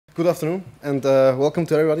Good afternoon, and welcome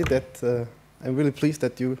to everybody. I'm really pleased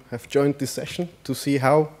that you have joined this session to see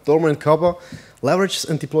how dorma+kaba leverages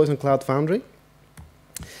and deploys on Cloud Foundry.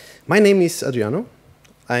 My name is Adriano.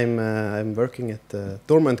 I'm working at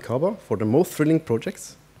dorma+kaba for the most thrilling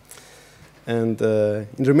projects. And in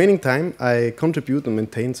the remaining time, I contribute and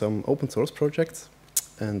maintain some open source projects.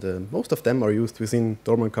 And most of them are used within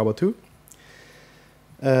dorma+kaba too.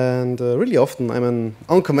 And really often, I'm an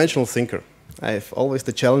unconventional thinker. I have always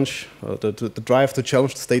the challenge, the drive to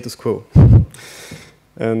challenge the status quo.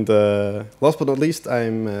 And last but not least,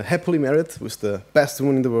 I'm happily married with the best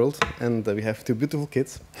woman in the world, and we have two beautiful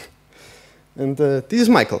kids. And this is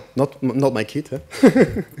Michael, not my kid. Huh?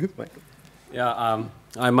 Michael. Yeah,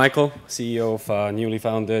 I'm Michael, CEO of a newly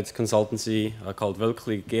founded consultancy called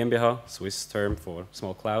wölkli gmbh, Swiss term for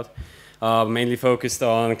small cloud, mainly focused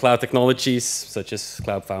on cloud technologies such as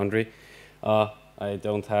Cloud Foundry. I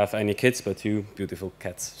don't have any kids, but two beautiful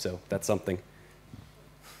cats, so that's something.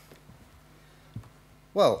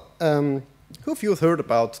 Well, who of you have heard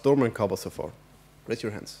about dorma+kaba so far? Raise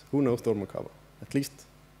your hands. Who knows dorma+kaba? At least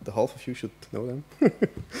the half of you should know them.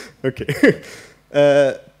 Okay.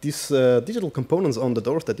 These digital components on the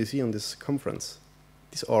doors that you see on this conference,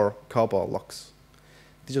 these are Kaba locks,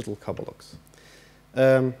 digital Kaba locks.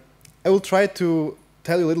 I will try to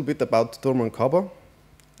tell you a little bit about dorma+kaba,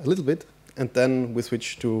 a little bit, and then we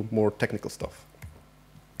switch to more technical stuff.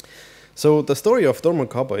 So the story of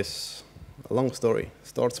dorma+kaba is a long story. It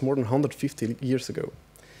starts more than 150 years ago.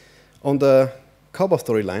 On the Kaba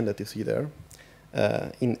storyline that you see there,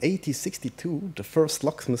 in 1862, the first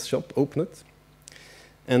locksmith shop opened.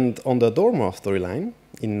 And on the Dorma storyline,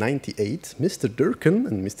 in 98, Mr. Durkin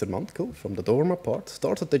and Mr. Mantkel from the Dorma part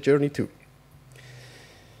started the journey too.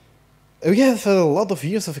 We have a lot of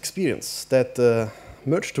years of experience that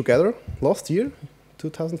merged together last year,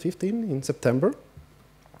 2015, in September,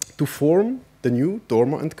 to form the new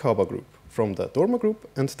dorma+kaba group from the Dorma group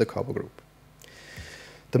and the Kaba group.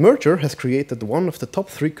 The merger has created one of the top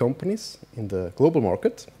 3 companies in the global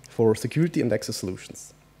market for security and access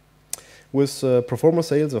solutions. With pro forma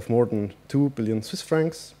sales of more than 2 billion Swiss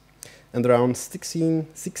francs and around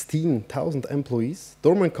 16,000 employees,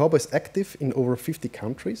 dorma+kaba is active in over 50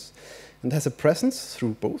 countries and has a presence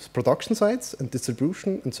through both production sites and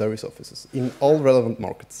distribution and service offices in all relevant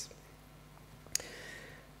markets.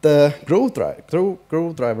 The growth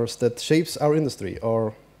drivers that shapes our industry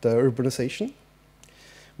are the urbanization,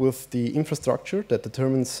 with the infrastructure that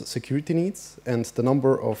determines security needs and the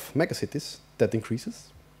number of megacities that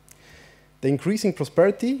increases. The increasing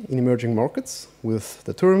prosperity in emerging markets with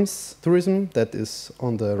the tourism that is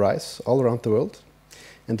on the rise all around the world,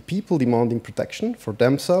 and people demanding protection for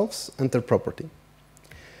themselves and their property.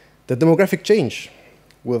 The demographic change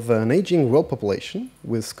with an aging world population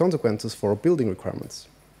with consequences for building requirements.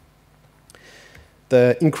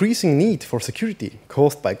 The increasing need for security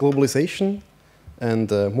caused by globalization and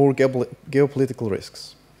more geopolitical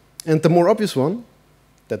risks. And the more obvious one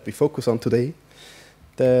that we focus on today,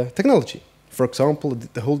 the technology. For example,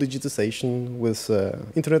 the whole digitization with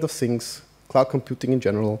Internet of Things, cloud computing in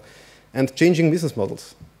general, and changing business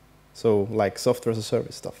models, so like software as a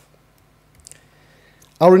service stuff.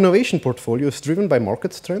 Our innovation portfolio is driven by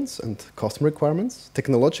market trends and customer requirements,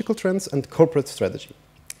 technological trends, and corporate strategy.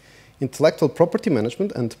 Intellectual property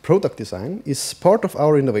management and product design is part of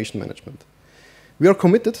our innovation management. We are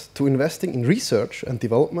committed to investing in research and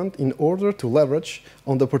development in order to leverage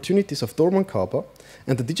on the opportunities of dorma+kaba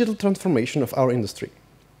and the digital transformation of our industry.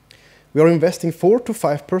 We are investing 4 to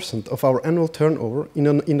 5% of our annual turnover in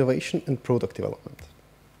innovation and product development.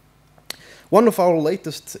 One of our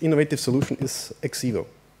latest innovative solutions is exivo.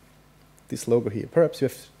 This logo here. Perhaps you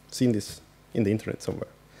have seen this in the internet somewhere.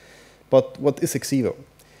 But what is exivo?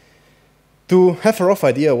 To have a rough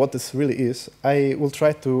idea what this really is, I will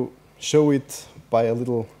try to show it by a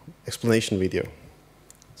little explanation video.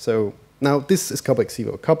 So now this is Kaba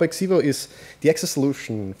exivo. Kaba exivo is the access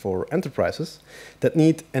solution for enterprises that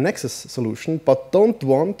need an access solution but don't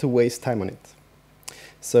want to waste time on it.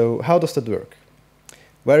 So how does that work?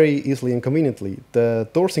 Very easily and conveniently, the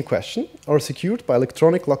doors in question are secured by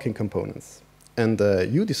electronic locking components. And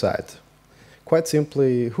you decide, quite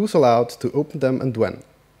simply, who's allowed to open them and when.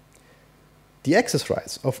 The access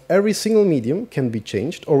rights of every single medium can be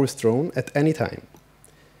changed or withdrawn at any time.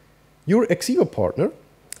 Your exivo partner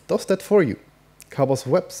does that for you. Kaba's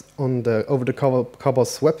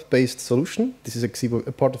Kaba's web-based solution, this is exivo,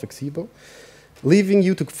 a part of exivo, leaving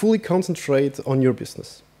you to fully concentrate on your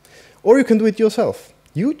business. Or you can do it yourself.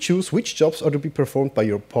 You choose which jobs are to be performed by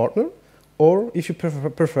your partner, or if you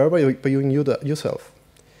prefer by doing yourself.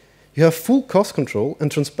 You have full cost control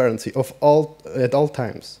and transparency at all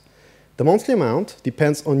times. The monthly amount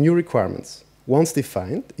depends on new requirements. Once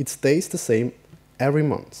defined, it stays the same every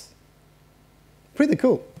month. Pretty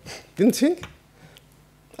cool, didn't you think?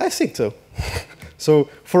 I think so. So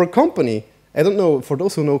for a company, I don't know, for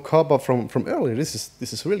those who know Kaba from earlier, this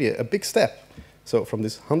is really a big step. So from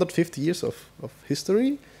this 150 years of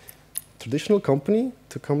history, traditional company,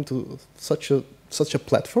 to come to such a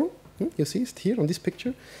platform. You see it here on this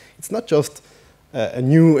picture. It's not just a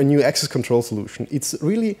new access control solution. It's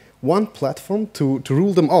really one platform to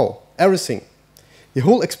rule them all, everything. The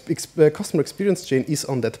whole customer experience chain is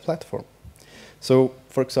on that platform. So,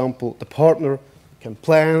 for example, the partner can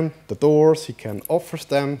plan the doors, he can offer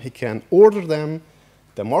them, he can order them.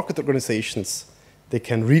 The market organizations, they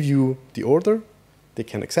can review the order, they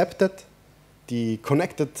can accept it. The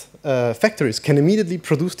connected factories can immediately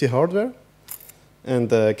produce the hardware and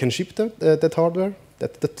can ship that hardware,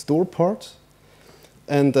 that door part.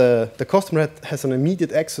 And the customer has an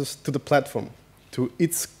immediate access to the platform, to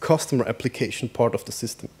its customer application part of the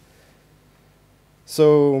system.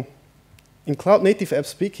 So in cloud native app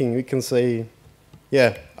speaking, we can say,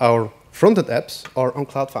 yeah, our front-end apps are on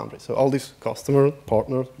Cloud Foundry. So all these customer,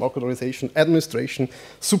 partner, market organization, administration,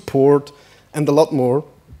 support, and a lot more.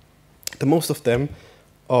 The most of them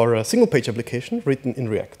are a single-page application written in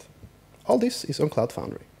React. All this is on Cloud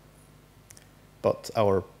Foundry. But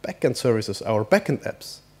our backend services, our backend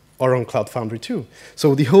apps, are on Cloud Foundry too.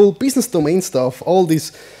 So the whole business domain stuff, all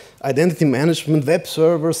this identity management, web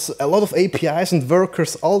servers, a lot of APIs and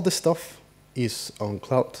workers, all this stuff is on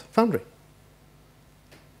Cloud Foundry.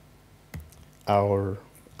 Our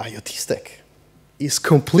IoT stack is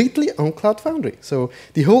completely on Cloud Foundry. So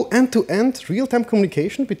the whole end-to-end real-time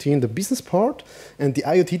communication between the business part and the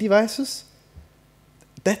IoT devices,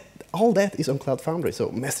 all that is on Cloud Foundry. So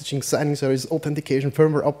messaging, signing services, authentication,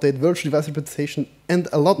 firmware update, virtual device representation, and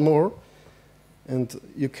a lot more. And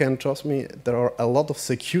you can trust me, there are a lot of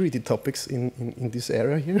security topics in this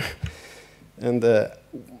area here. And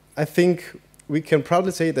I think we can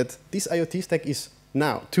proudly say that this IoT stack is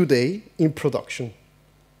now, today, in production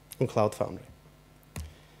on Cloud Foundry.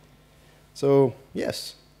 So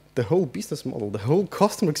yes, the whole business model, the whole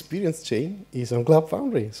customer experience chain is on Cloud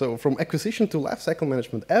Foundry. So from acquisition to lifecycle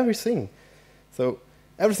management, everything. So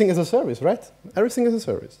everything as a service, right? Everything as a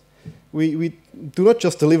service. We do not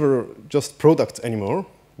just deliver just products anymore.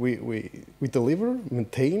 We deliver,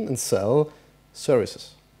 maintain, and sell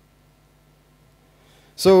services.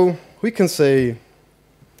 So we can say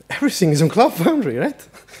everything is on Cloud Foundry, right?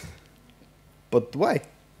 But why?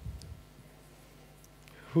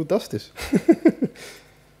 Who does this?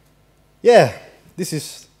 Yeah, this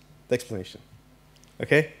is the explanation.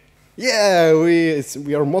 Okay? Yeah,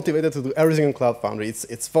 we are motivated to do everything on Cloud Foundry.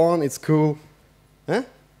 It's fun, it's cool, huh?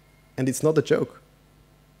 And it's not a joke.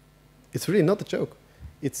 It's really not a joke.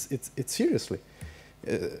 It's seriously.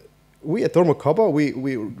 We at dorma+kaba,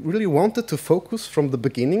 we really wanted to focus from the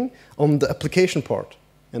beginning on the application part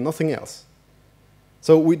and nothing else.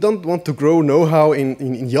 So we don't want to grow know-how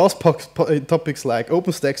in YAS topics like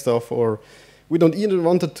OpenStack stuff, or we don't even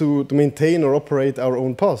want to maintain or operate our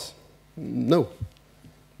own PaaS. No.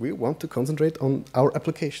 We want to concentrate on our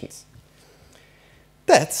applications.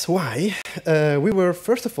 That's why we were,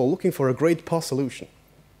 first of all, looking for a great PaaS solution.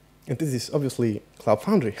 And this is obviously Cloud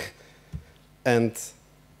Foundry. And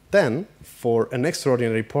then for an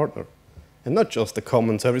extraordinary partner, and not just a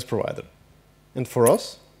common service provider. And for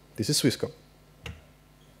us, this is Swisscom.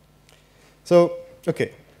 So,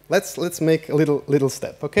 okay, let's make a little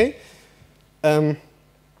step, okay? Can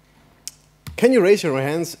you raise your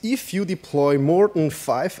hands if you deploy more than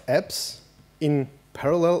 5 apps in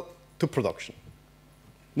parallel to production?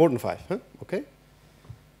 More than 5, huh? Okay.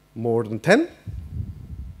 More than 10?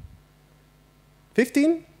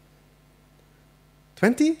 15?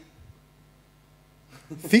 20?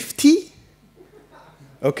 50?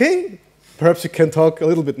 Okay. Perhaps you can talk a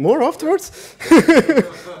little bit more afterwards.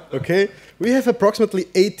 Okay. We have approximately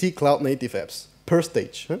 80 cloud native apps per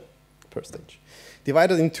stage. Huh? Per stage.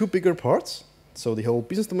 Divided in 2 bigger parts. So the whole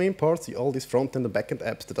business domain parts, all these front-end and back-end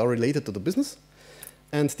apps that are related to the business,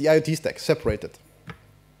 and the IoT stack separated.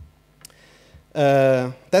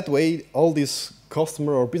 That way, all this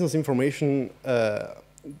customer or business information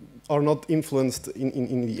are not influenced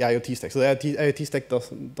in the IoT stack. So the IoT stack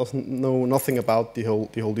doesn't know nothing about the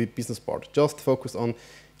whole business part. Just focus on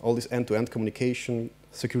all this end-to-end communication,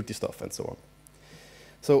 security stuff, and so on.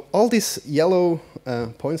 So all these yellow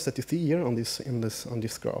points that you see here on these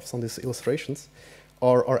graphs, on these illustrations,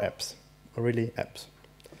 are apps, are really apps.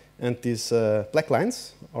 And these black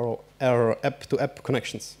lines are app-to-app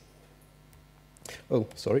connections. Oh,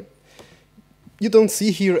 sorry. you don't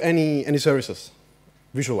see here any services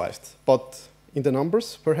visualized, but in the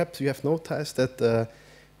numbers, perhaps you have noticed that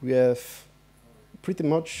we have pretty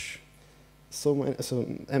much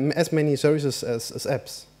as many services as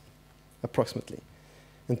apps, approximately.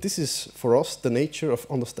 And this is, for us, the nature of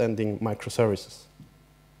understanding microservices.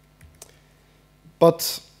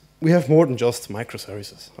 But we have more than just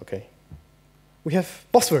microservices, okay? We have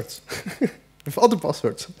buzzwords. We have other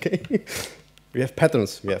buzzwords, okay? We have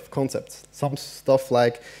patterns, we have concepts. Some stuff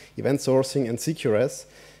like event sourcing and CQRS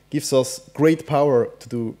gives us great power to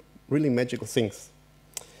do really magical things.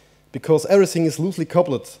 Because everything is loosely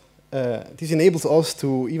coupled, this enables us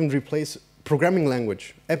to even replace programming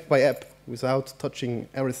language, app by app, without touching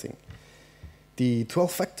everything. The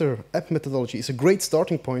 12-factor app methodology is a great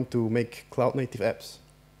starting point to make cloud-native apps.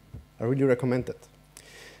 I really recommend that.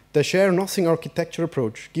 The share-nothing architecture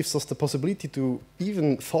approach gives us the possibility to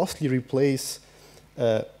even fastly replace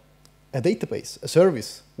a database, a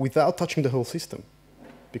service, without touching the whole system.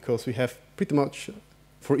 Because we have pretty much,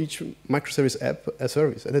 for each microservice app, a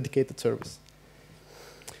service, a dedicated service.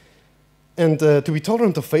 And to be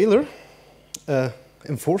tolerant of failure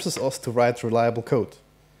enforces us to write reliable code.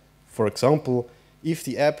 For example, if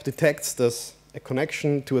the app detects that a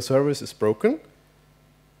connection to a service is broken,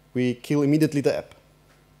 we kill immediately the app.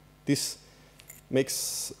 This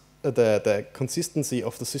makes the consistency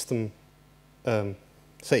of the system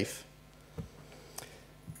safe.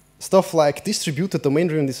 Stuff like distributed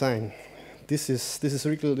domain-driven design.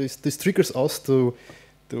 This triggers us to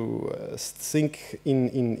think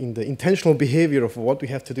in the intentional behavior of what we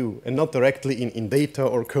have to do, and not directly in data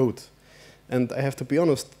or code. And I have to be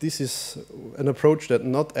honest, this is an approach that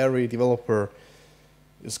not every developer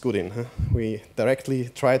is good in. Huh? We directly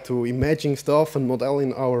try to imagine stuff and model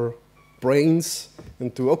in our brains,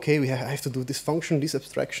 and to, okay, I have to do this function, this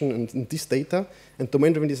abstraction, and this data. And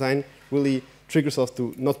domain-driven design really triggers us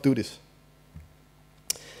to not do this.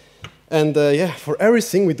 And yeah, for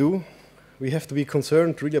everything we do, we have to be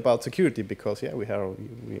concerned really about security, because yeah,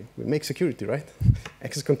 we make security, right?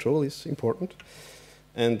 Access control is important.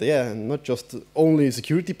 And yeah, not just only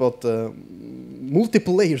security, but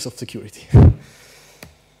multiple layers of security.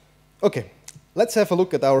 Okay, let's have a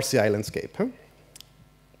look at our CI landscape. Huh?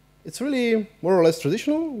 It's really more or less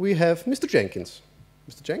traditional. We have Mr. Jenkins.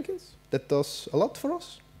 Mr. Jenkins, that does a lot for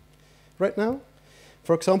us right now.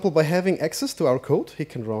 For example, by having access to our code, he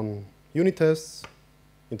can run unit tests,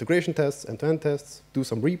 integration tests, end-to-end tests, do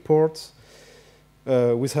some reports.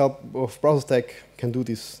 With help of browser stack, can do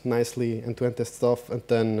this nicely, end-to-end test stuff, and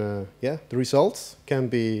then yeah, the results can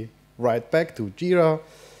be right back to Jira,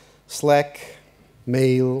 Slack,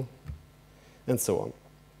 Mail, and so on.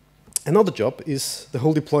 Another job is the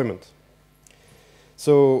whole deployment.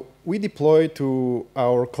 So we deploy to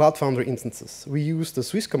our CloudFoundry instances. We use the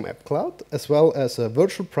Swisscom App Cloud, as well as a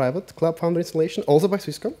virtual private CloudFoundry installation, also by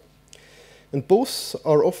Swisscom. And both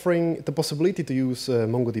are offering the possibility to use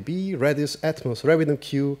MongoDB, Redis, Atmos,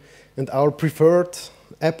 RabbitMQ, and our preferred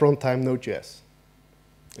app runtime Node.js.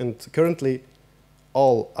 And currently,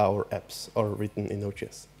 all our apps are written in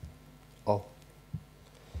Node.js. All.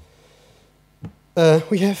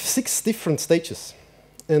 We have 6 different stages,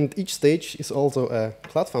 and each stage is also a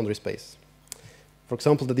CloudFoundry space. For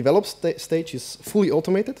example, the develop stage is fully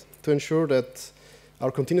automated to ensure that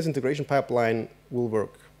our continuous integration pipeline will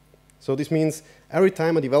work. So this means every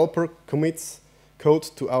time a developer commits code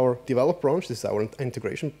to our develop branch, this is our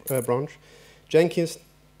integration branch, Jenkins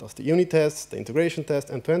does the unit test, the integration test,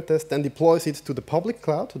 end-to-end test, then deploys it to the public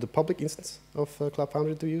cloud, to the public instance of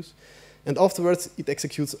CloudFoundry to use. And afterwards, it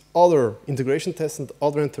executes other integration tests and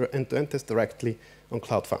other end-to-end tests directly on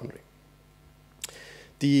CloudFoundry.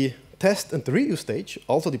 The test and the review stage,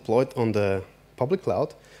 also deployed on the public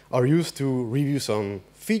cloud, are used to review some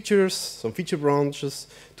features, some feature branches,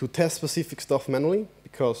 to test specific stuff manually,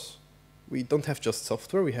 because we don't have just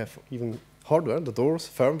software, we have even hardware, the doors,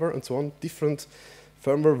 firmware, and so on, different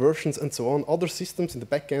firmware versions, and so on, other systems in the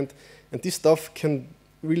backend, and this stuff can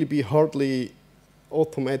really be hardly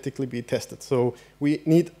automatically be tested. So we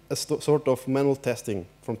need a sort of manual testing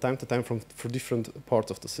from time to time for different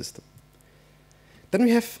parts of the system. Then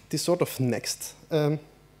we have this sort of next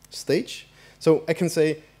stage. So I can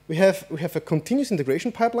say we have a continuous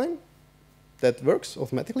integration pipeline that works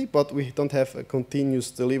automatically, but we don't have a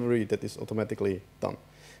continuous delivery that is automatically done.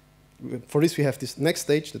 For this, we have this next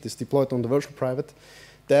stage that is deployed on the virtual private.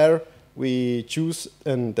 There, we choose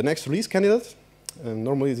the next release candidate. And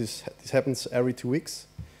normally, this happens every 2 weeks.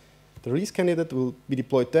 The release candidate will be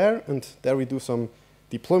deployed there, and there we do some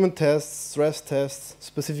deployment tests, stress tests,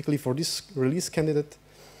 specifically for this release candidate.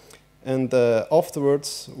 And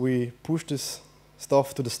afterwards, we push this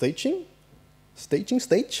stuff to the staging staging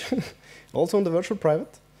stage, also on the virtual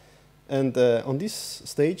private. And on this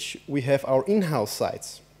stage, we have our in-house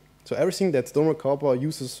sites. So everything that dorma+kaba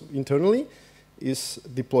uses internally is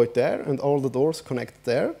deployed there, and all the doors connect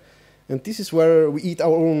there. And this is where we eat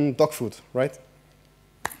our own dog food, right?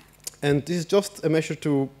 And this is just a measure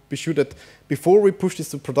to be sure that before we push this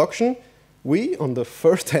to production, we, on the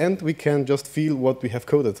first hand, we can just feel what we have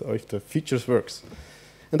coded, or if the features works.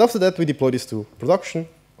 And after that, we deploy this to production,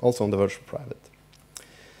 also on the virtual private.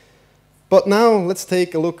 But now let's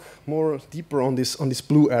take a look more deeper on this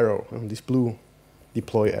blue arrow, on this blue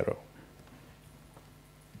deploy arrow.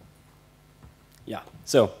 Yeah,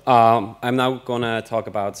 so I'm now going to talk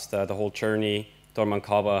about the whole journey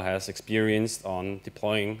dorma+kaba has experienced on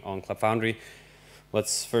deploying on CloudFoundry.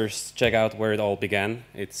 Let's first check out where it all began.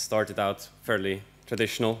 It started out fairly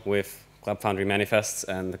traditional with CloudFoundry manifests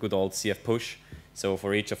and the good old CF push. So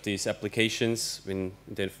for each of these applications, in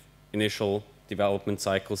the initial development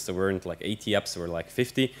cycles, there weren't like 80 apps, there were like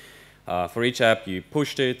 50. For each app, you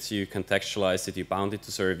pushed it, you contextualized it, you bound it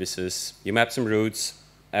to services, you mapped some routes,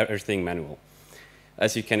 everything manual.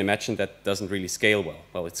 As you can imagine, that doesn't really scale well.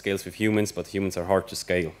 Well, it scales with humans, but humans are hard to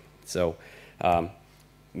scale. So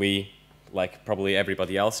we, like probably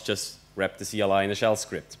everybody else, just wrapped the CLI in a shell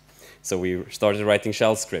script. So we started writing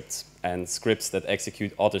shell scripts and scripts that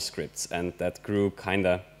execute other scripts, and that grew kind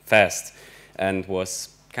of fast and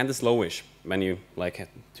was kind of slowish when you like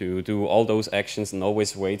to do all those actions and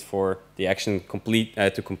always wait for the action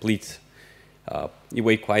to complete. You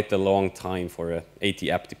wait quite a long time for a 80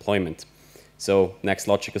 app deployment. So next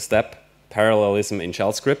logical step, parallelism in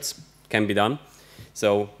shell scripts can be done.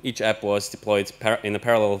 So each app was deployed in a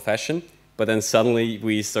parallel fashion, but then suddenly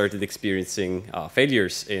we started experiencing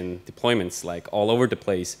failures in deployments like all over the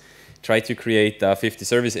place. Try to create 50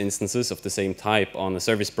 service instances of the same type on a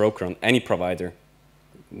service broker on any provider.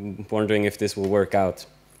 Wondering if this will work out.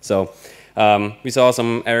 So we saw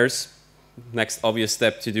some errors. Next obvious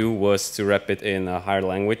step to do was to wrap it in a higher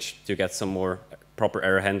language to get some more proper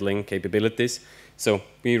error handling capabilities. So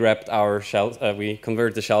we wrapped our shell, we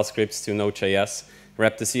converted the shell scripts to Node.js,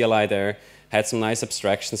 wrapped the CLI there, had some nice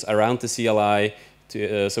abstractions around the CLI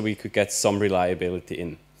so we could get some reliability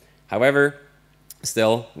in. However,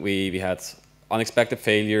 still we had unexpected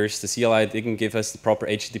failures. The CLI didn't give us the proper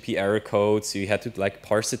HTTP error code, so you had to like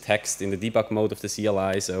parse the text in the debug mode of the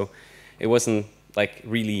CLI. So it wasn't like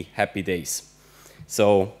really happy days.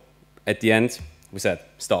 So at the end, we said,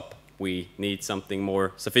 stop. We need something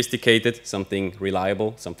more sophisticated, something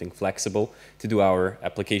reliable, something flexible to do our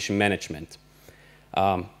application management.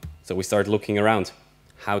 So we started looking around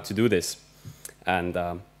how to do this.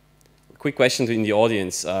 And quick question in the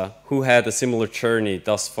audience, who had a similar journey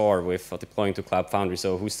thus far with deploying to CloudFoundry?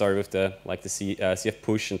 So who started with the CF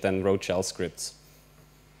push and then wrote shell scripts?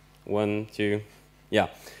 1, 2, yeah.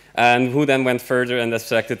 And who then went further and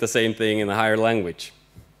abstracted the same thing in a higher language?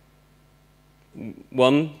 1,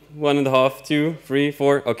 1.5, 2, 3,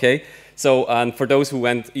 4, okay. So and for those who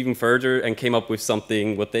went even further and came up with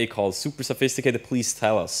something, what they call super sophisticated, please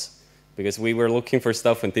tell us. Because we were looking for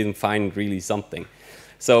stuff and didn't find really something.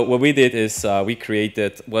 So what we did is we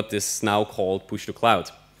created what is now called push to cloud.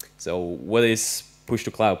 So what is push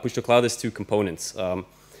to cloud? Push to cloud is 2 components.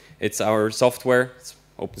 It's our software, it's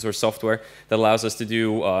open source software, that allows us to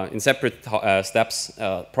do in separate steps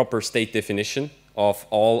proper state definition of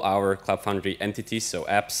all our CloudFoundry entities, so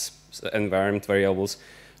apps, environment variables,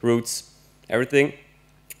 routes, everything.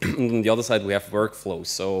 And on the other side, we have workflows,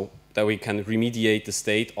 so that we can remediate the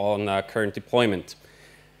state on current deployment.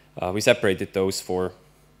 We separated those for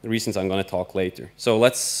the reasons I'm going to talk later. So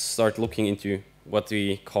let's start looking into what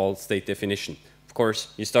we call state definition. Of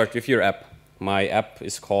course, you start with your app. My app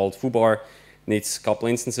is called foobar, needs a couple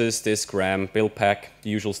instances, disk, RAM, build pack, the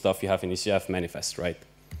usual stuff you have in the CF manifest, right?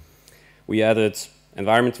 We added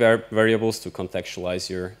environment variables to contextualize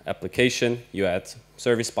your application. You add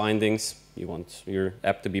service bindings. You want your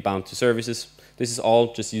app to be bound to services. This is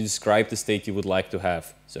all just you describe the state you would like to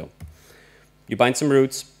have. So you bind some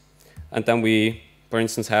routes, and then we, for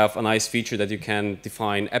instance, have a nice feature that you can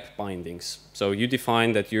define app bindings. So you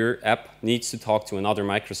define that your app needs to talk to another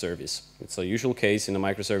microservice. It's a usual case in a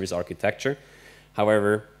microservice architecture.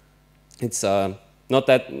 However, it's not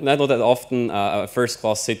that often a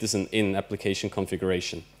first-class citizen in application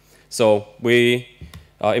configuration. So we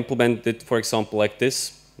implemented, for example, like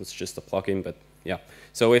this. It's just a plugin, but yeah.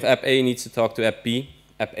 So if app A needs to talk to app B,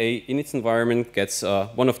 app A in its environment gets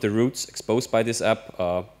one of the routes exposed by this app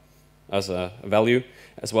as a value,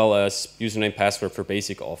 as well as username, password for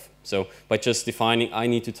basic auth. So by just defining I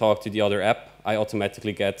need to talk to the other app, I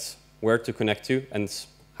automatically get where to connect to and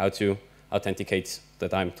how to authenticate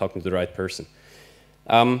that I'm talking to the right person.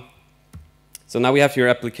 So now we have your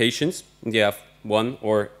applications. You have 1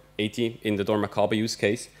 or 80 in the dorma+kaba use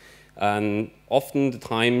case. And often the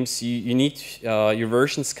times you need, your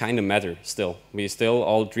versions kind of matter still. We still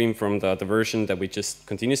all dream from the version that we just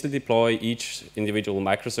continuously deploy each individual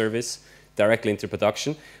microservice directly into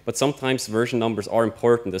production. But sometimes version numbers are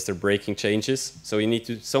important as they're breaking changes. So you need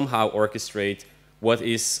to somehow orchestrate what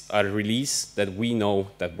is a release that we know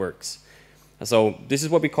that works. So this is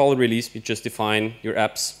what we call a release. You just define your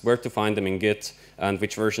apps, where to find them in Git, and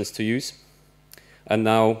which versions to use. And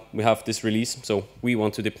now we have this release, so we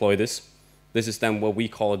want to deploy this. This is then what we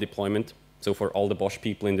call a deployment. So for all the Bosch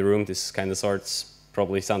people in the room, this kind of starts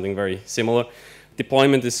probably sounding very similar.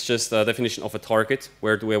 Deployment is just a definition of a target.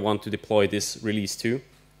 Where do I want to deploy this release to?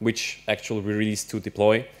 Which actual release to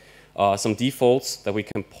deploy? Some defaults that we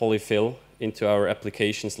can polyfill into our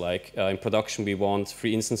applications, like in production we want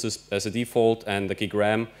 3 instances as a default and a gig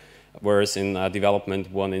RAM, whereas in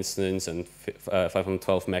development 1 instance and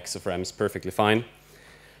 512 megs of RAM is perfectly fine.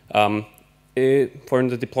 For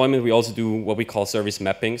the deployment we also do what we call service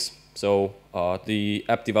mappings. So the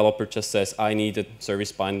app developer just says I need a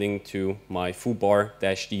service binding to my foobar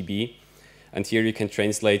 -db, and here you can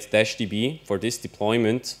translate -db for this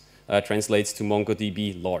deployment translates to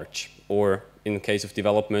MongoDB large, or in case of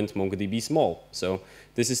development, MongoDB small. So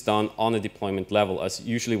this is done on a deployment level, as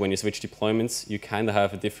usually when you switch deployments, you kind of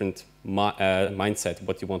have a different mindset,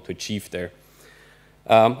 what you want to achieve there.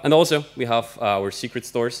 And also, we have our secret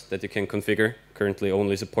stores that you can configure. Currently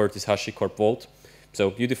only support this HashiCorp Vault.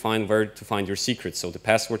 So you define where to find your secrets. So the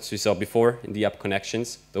passwords you saw before in the app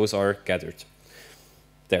connections, those are gathered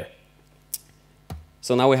there.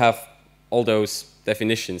 So now we have all those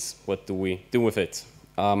definitions. What do we do with it?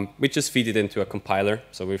 We just feed it into a compiler.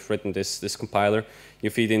 So we've written this compiler. You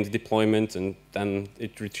feed in the deployment, and then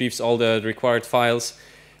it retrieves all the required files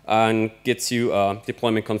and gets you a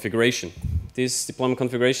deployment configuration. This deployment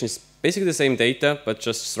configuration is basically the same data, but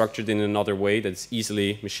just structured in another way that's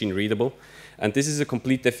easily machine readable. And this is a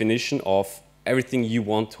complete definition of everything you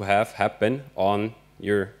want to have happen on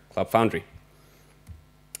your Cloud Foundry.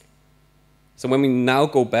 So when we now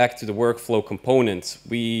go back to the workflow components,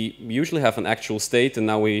 we usually have an actual state, and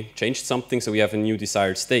now we changed something, so we have a new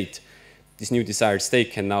desired state. This new desired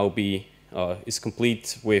state can now be is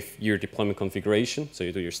complete with your deployment configuration. So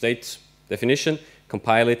you do your state definition,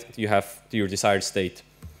 compile it, you have your desired state.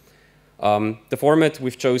 The format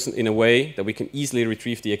we've chosen in a way that we can easily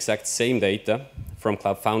retrieve the exact same data from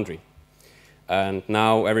Cloud Foundry. And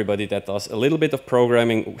now everybody that does a little bit of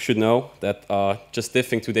programming should know that just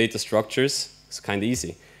diffing two data structures is kind of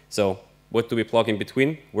easy. So what do we plug in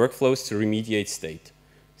between? Workflows to remediate state.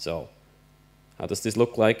 So how does this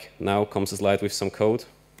look like? Now comes a slide with some code.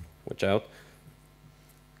 Watch out.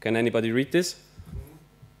 Can anybody read this?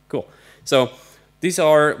 Cool. So these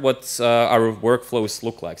are what our workflows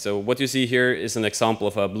look like. So what you see here is an example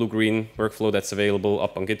of a blue-green workflow that's available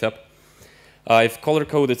up on GitHub. I've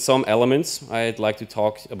color-coded some elements I'd like to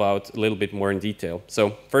talk about a little bit more in detail.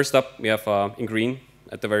 So first up, we have in green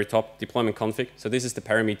at the very top, deployment config. So this is the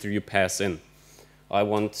parameter you pass in. I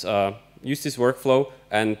want use this workflow,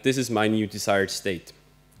 and this is my new desired state.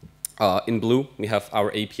 In blue, we have our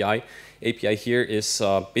API. API here is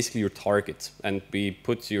basically your target, and we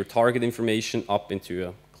put your target information up into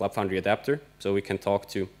a Cloud Foundry adapter, so we can talk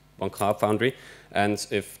to one Cloud Foundry. And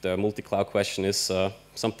if the multi-cloud question is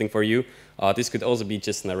something for you, this could also be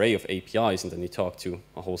just an array of APIs, and then you talk to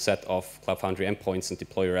a whole set of Cloud Foundry endpoints and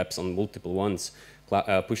deploy your apps on multiple ones.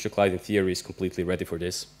 Push to Cloud in theory is completely ready for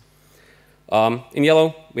this. In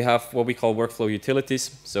yellow, we have what we call workflow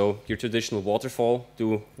utilities. So your traditional waterfall,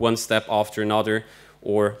 do one step after another,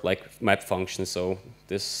 or like map functions. So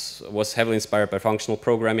this was heavily inspired by functional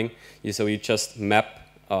programming. So you just map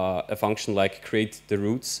a function like create the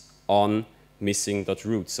roots on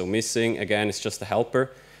missing.roots. So missing, again, is just a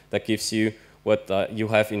helper that gives you what you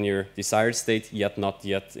have in your desired state, yet not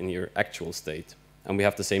yet in your actual state. And we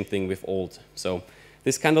have the same thing with old. So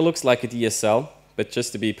this kind of looks like a DSL. But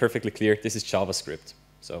just to be perfectly clear, this is JavaScript.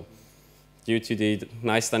 So due to the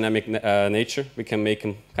nice dynamic nature, we can make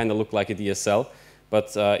them kind of look like a DSL.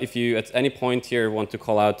 But if you at any point here want to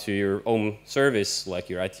call out to your own service, like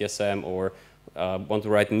your ITSM, or want to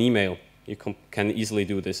write an email, you can easily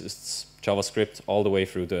do this. It's JavaScript all the way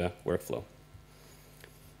through the workflow.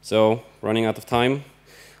 So running out of time,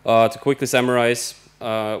 to quickly summarize,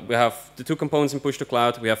 we have the two components in push to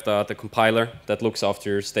cloud. We have the compiler that looks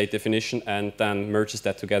after state definition and then merges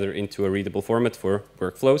that together into a readable format for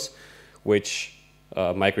workflows, which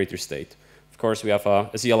migrate your state. Of course, we have a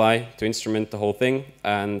CLI to instrument the whole thing,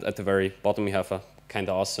 and at the very bottom we have a kind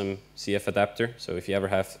of awesome CF adapter. So if you ever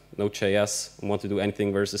have Node.js and want to do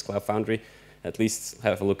anything versus Cloud Foundry, at least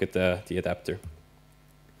have a look at the adapter.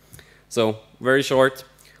 So very short,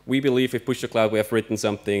 we believe with Push to Cloud we have written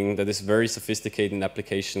something that is very sophisticated in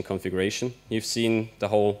application configuration. You've seen the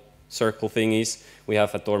whole circle thingies. We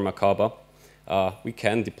have a dorma+kaba. We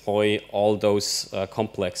can deploy all those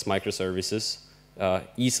complex microservices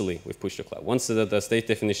easily with Push to Cloud. Once the state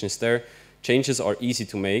definition is there, changes are easy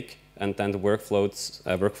to make, and then the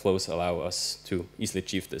workflows allow us to easily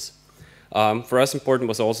achieve this. For us, important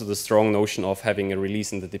was also the strong notion of having a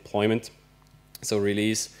release in the deployment. So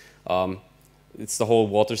release, it's the whole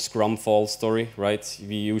water scrum fall story, right?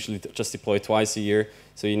 We usually just deploy twice a year,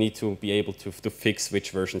 so you need to be able to fix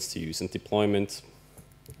which versions to use. And deployment,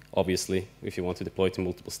 obviously, if you want to deploy to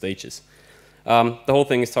multiple stages. The whole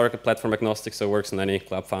thing is target platform agnostic, so it works on any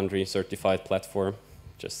Cloud Foundry certified platform.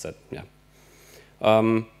 Just said, yeah.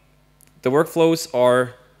 The workflows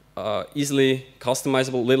are easily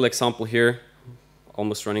customizable. Little example here,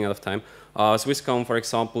 almost running out of time. Swisscom, for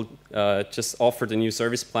example, just offered a new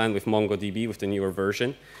service plan with MongoDB with the newer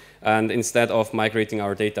version. And instead of migrating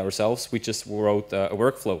our data ourselves, we just wrote a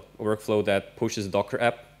workflow that pushes a Docker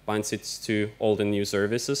app, binds it to all the new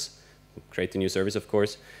services, create a new service, of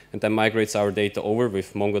course, and then migrates our data over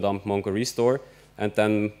with MongoDump, MongoRestore, and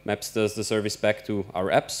then maps the service back to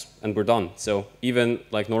our apps, and we're done. So even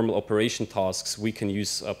like normal operation tasks, we can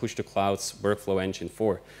use Push to Cloud's workflow engine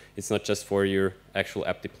for. It's not just for your actual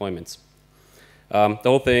app deployments. The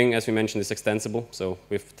whole thing, as we mentioned, is extensible. So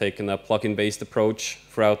we've taken a plugin-based approach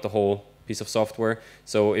throughout the whole piece of software.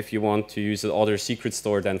 So if you want to use another secret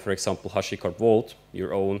store than, for example, HashiCorp Vault,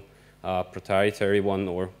 your own proprietary one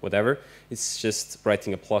or whatever, it's just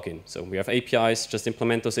writing a plugin. So we have APIs, just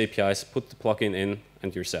implement those APIs, put the plugin in,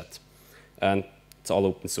 and you're set. And it's all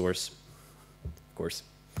open source, of course.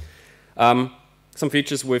 Some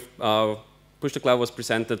features with Push to Cloud was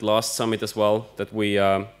presented last summit as well, that we,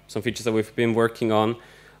 some features that we've been working on.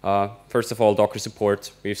 First of all, Docker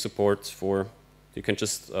support. We have support for, you can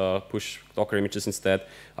just push Docker images instead.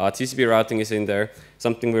 TCP routing is in there.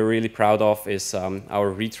 Something we're really proud of is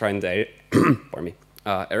our retry and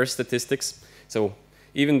error statistics. So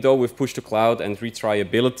even though we've pushed to Cloud and retry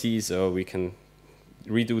ability, so we can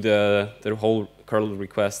redo the whole kernel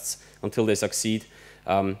requests until they succeed,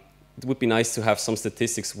 it would be nice to have some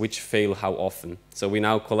statistics which fail how often. So we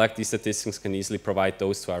now collect these statistics, can easily provide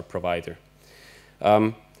those to our provider.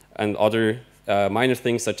 And other minor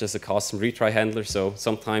things such as a custom retry handler. So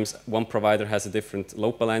sometimes one provider has a different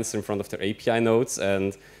load balancer in front of their API nodes,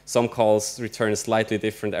 and some calls return a slightly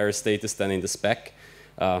different error status than in the spec.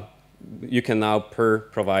 You can now, per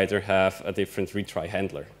provider, have a different retry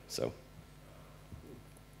handler. So,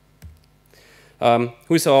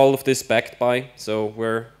 who is all of this backed by? So we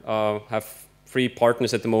have 3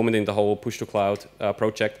 partners at the moment in the whole Push to Cloud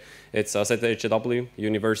project. It's ZHW,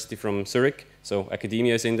 University from Zurich, so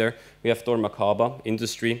academia is in there. We have dorma+kaba,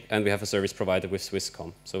 industry, and we have a service provider with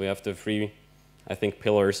Swisscom. So we have the 3, I think,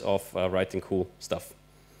 pillars of writing cool stuff.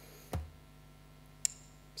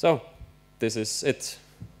 So this is it.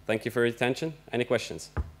 Thank you for your attention. Any questions?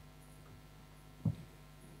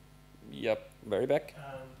 Yep, very back.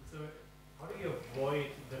 So how do you avoid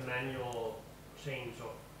the manual change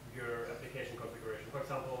of your application configuration? For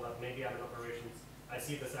example, that maybe I'm in operations, I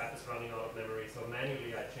see this app is running out of memory, so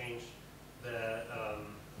manually I change the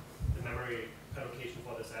memory allocation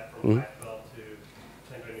for this app from 512 to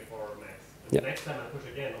 1024 max. And the next time I push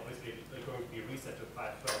again, obviously it's going to be reset to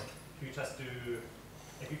 512. Do you just do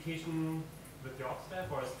education with your ops staff,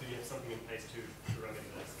 or do you have something in place to remedy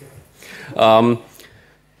this?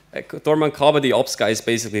 dorma+kaba, the ops guy, is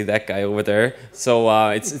basically that guy over there. So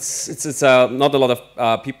it's not a lot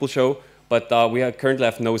of people show, but we currently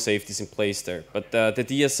have no safeties in place there. But the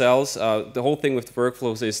DSLs, the whole thing with the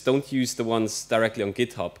workflows is don't use the ones directly on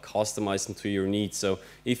GitHub, customize them to your needs. So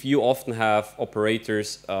if you often have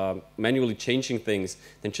operators manually changing things,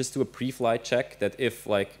 then just do a pre-flight check that if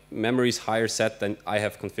like memory is higher set than I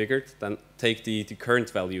have configured, then take the current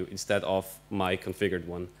value instead of my configured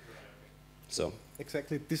one. So.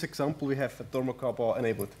 Exactly this example we have at dorma+kaba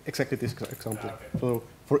enabled. Exactly this example. Okay. So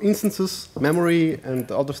for instances, memory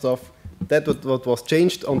and other stuff, that what was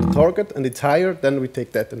changed on the target and it's higher, then we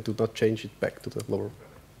take that and do not change it back to the lower.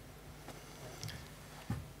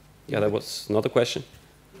 Yeah, that was another question.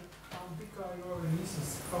 How big are your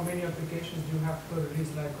releases? How many applications do you have per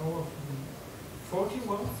release? Like over 40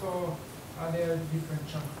 ones, or are there different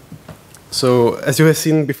chunks? So as you have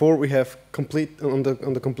seen before, we have complete on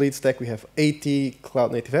the complete stack we have 80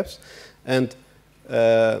 cloud native apps, and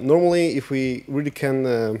normally if we really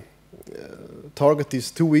can target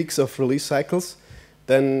these 2 weeks of release cycles,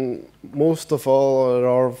 then most of all there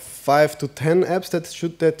are 5 to 10 apps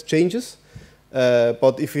that changes.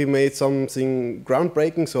 But if we made something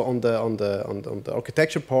groundbreaking, so on the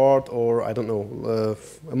architecture part, or I don't know,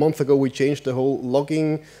 a month ago we changed the whole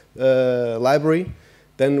logging library,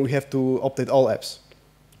 then we have to update all apps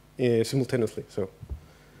simultaneously. So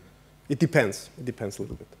it depends. It depends a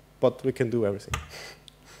little bit, but we can do everything.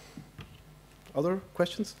 Other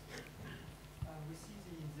questions? We see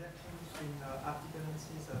the injection between app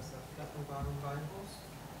dependencies as flat environment variables.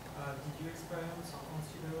 Did you experience or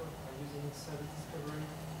consider using service discovery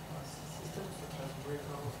systems such as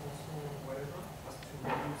Breaker or whatever as to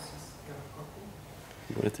reduce this kind of copy?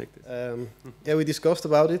 You want to take this? Yeah, we discussed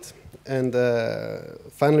about it, and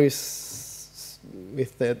finally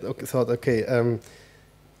with that, thought, okay,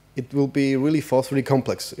 it will be really fast, really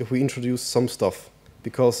complex if we introduce some stuff,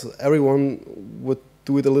 because everyone would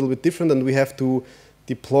do it a little bit different, and we have to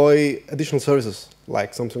deploy additional services,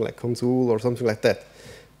 like something like console or something like that.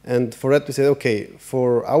 And for that, we said, okay,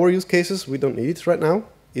 for our use cases, we don't need it right now.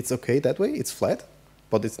 It's okay that way. It's flat,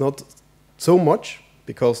 but it's not so much,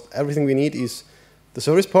 because everything we need is the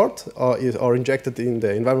service part are injected in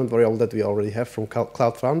the environment variable that we already have from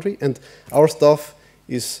Cloud Foundry, and our stuff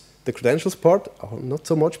is the credentials part, not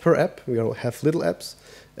so much per app. We have little apps,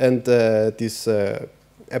 and these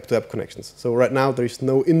app-to-app connections. So right now there is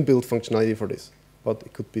no inbuilt functionality for this, but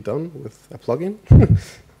it could be done with a plugin.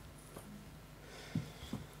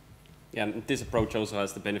 Yeah, and this approach also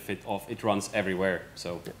has the benefit of it runs everywhere.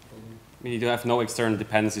 So we do have no external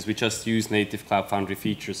dependencies. We just use native Cloud Foundry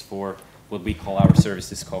features for what we call our service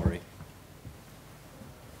discovery.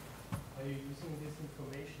 Are you using this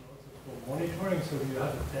information also for monitoring? So do you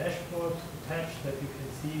have a dashboard attached that you can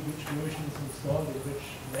see which version is installed in which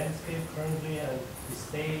landscape currently, and the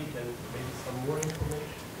state, and maybe some more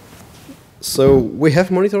information? So we have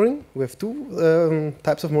monitoring. We have two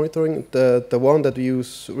types of monitoring. The one that we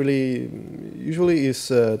use really usually is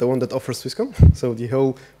the one that offers Swisscom. So the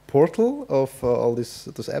whole portal of all those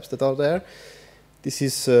apps that are there. This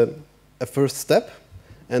is a first step.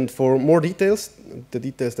 And for more details, the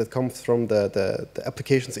details that come from the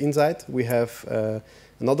applications inside, we have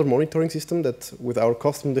another monitoring system that with our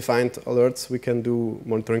custom-defined alerts, we can do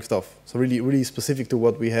monitoring stuff. So really specific to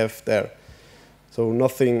what we have there. So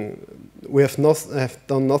nothing, we have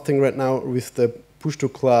done nothing right now with the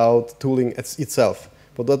push-to-cloud tooling itself.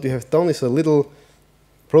 But what we have done is a little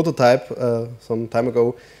prototype some time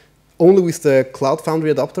ago, only with the Cloud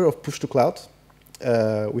Foundry adapter of push-to-cloud.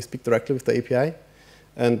 We speak directly with the API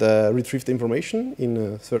and retrieve the information in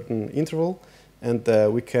a certain interval. And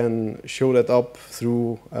we can show that up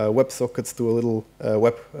through WebSockets to a little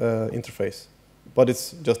web interface. But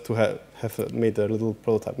it's just to have made a little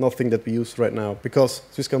prototype, nothing that we use right now, because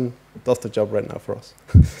Swisscom does the job right now for us.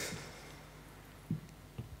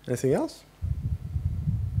 Anything else?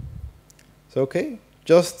 So, okay,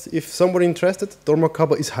 just if somebody interested,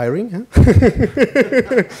 dorma+kaba is hiring. Huh?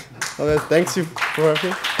 Okay, thanks you for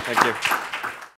having. Thank you.